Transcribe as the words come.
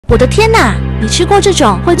我的天哪！你吃过这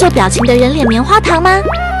种会做表情的人脸棉花糖吗？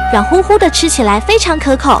软乎乎的，吃起来非常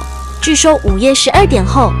可口。据说午夜12点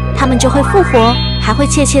后，它们就会复活，还会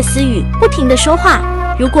窃窃私语，不停地说话。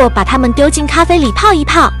如果把它们丢进咖啡里泡一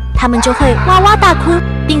泡，它们就会哇哇大哭，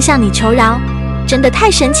并向你求饶。真的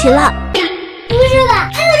太神奇了！不是吧？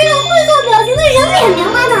还有这种会做表情的人脸棉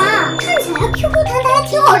花糖，看起来 QQ 弹弹还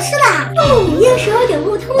挺好吃的。到了午夜12点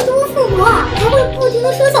后，它们就会复活，还会不停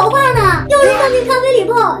地说小话呢。要是放进咖啡里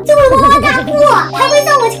泡，就会哇哇大哭，还会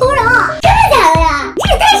向我求饶。真的假的呀？这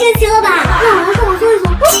也太神奇了吧！让我来上网搜一搜，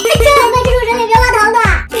还真有卖这种人脸棉花糖的。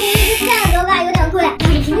价格吧有点贵，要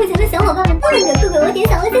是屏幕前的小伙伴们都能给我点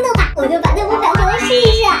小额心的话，我就把它们买回来试一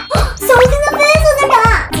试。小心的飞速增长！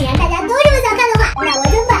既然大家都这么想看的话，那我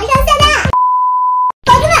就马上下单。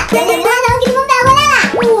宝子们，人脸棉花糖给你们买回来了！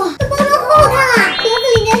哇，这包装好好看啊！盒子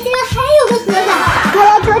里面竟然还有个盒子，快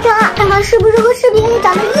来瞅瞅，看看是不是和视频里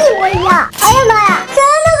长得一模一样？哎呀妈呀，真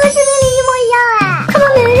的和视频里一模一样哎！他们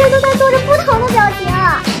每个人都在做着不同的表情。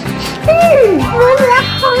闻起来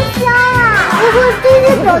好香啊！不过这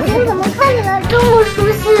些表情怎么看起来这么熟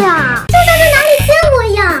悉啊？就像在哪里见过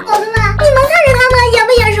一样。宝子们，你们看着他们眼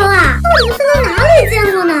不眼熟啊？到底是在哪里见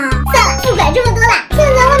过呢？算了，不管这么多了，现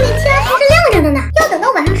在外面天还是亮着的呢，要等到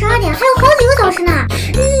晚上12点还有好几个小时呢。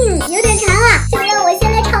有点馋了，就让我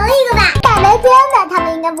先来尝一个吧。大白天的，他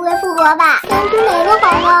们应该不会复活吧？先吃哪个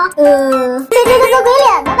好呢？再这个做鬼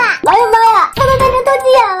脸的吧。哎呀妈呀，他们变成斗鸡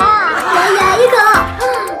眼了！来咬一口。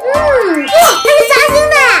它是炸心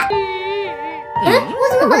的。我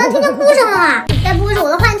怎么好像听见哭声了啊？该不会是我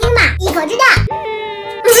的幻听吧？一口吃掉。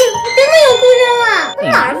真的有哭声啊！从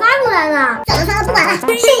哪儿发出来的？算了，不管了，剩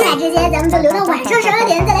下这些咱们就留到晚上12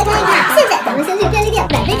点再来看一看。现在咱们先去便利店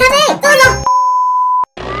买杯咖啡，走走。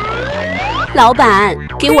老板，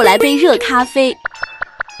给我来杯热咖啡。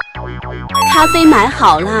咖啡买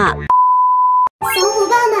好啦。小伙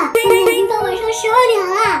伴们，现在已经到晚上12点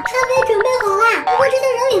了，咖啡准备好啦。不过这些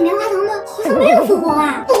人脸棉花糖们好像没有复活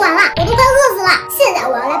啊！不管了，我都快饿死了。现在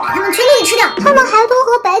我要来把它们全都给吃掉。他们还都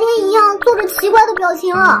和白天一样做着奇怪的表情，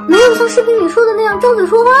没有像视频里说的那样张嘴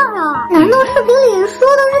说话呀。难道视频里说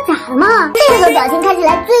的是假的吗？这个表情看起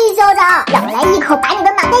来最嚣张，让我来一口把你的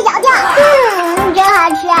脑袋咬掉。真好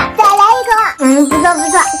吃，再来一口。不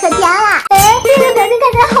错，可甜了。这个表情看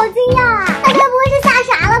起来好惊讶啊！他该不会是吓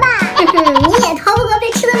傻了吧？你也逃不过被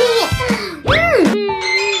吃的命运。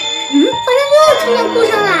好像又听见哭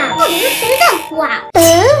声了，到底是谁在哭啊？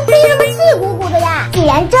为什么气鼓鼓的呀？既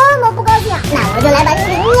然这么不高兴，那我就来把你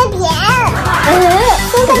给捏扁。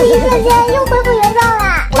刚才的一瞬间又恢复原状了，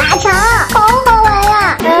拉长，好玩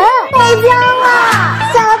呀！太香了！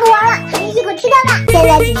算了，不玩了，把你一口吃掉吧。现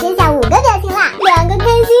在只剩下5个表情了，2个开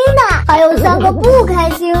心的，还有3个不开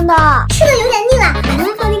心的。吃的有点腻了，把它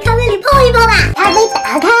们放进咖啡里泡一泡吧。咖啡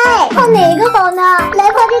打开，泡哪个好呢？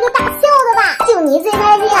来泡这个大笑的吧，就你最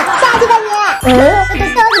开心，下去吧你。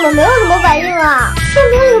他怎么没有什么反应啊？视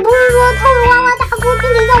频里不是说他会哇哇大哭，并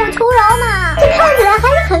且向我求饶吗？这看起来还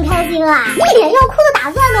是很开心啊，一点要哭的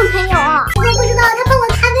打算都没有。不过不知道他泡过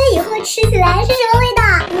咖啡以后吃起来是什么味道，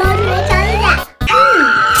捞出来尝一下。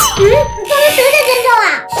他们谁在尖叫啊？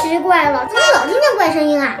奇怪了，怎么老听见怪声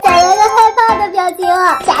音啊？再来个害怕的表情，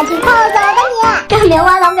下去泡澡吧你！这棉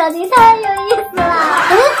花糖表情太有意思了。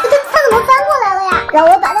它怎么翻过来了呀？让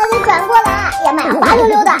我把它给转过来。呀妈呀，滑溜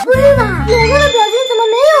溜的。不是吧？脸上的表情怎么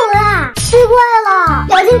没有了啊？奇怪了，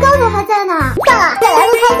表情刚才还在呢。算了，再来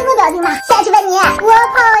个开心的表情吧。下去吧你，我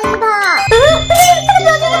泡一泡。这个表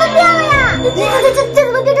情怎么变了呀？这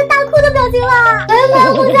怎么变成大哭的表情了？哎呀妈呀，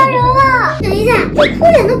好吓人啊！等一下，这哭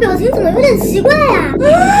脸的表情怎么有点奇怪呀？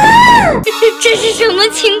这是什么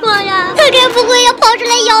情况呀？他该不会要跑出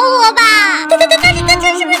来咬我吧？他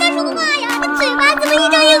是不是在说话呀？他嘴巴怎么一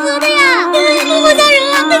张一合的呀？好吓人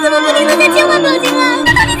啊！他怎么不停的在切换表情啊？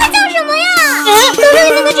他到底在讲什么呀？刚才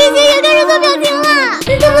里面的这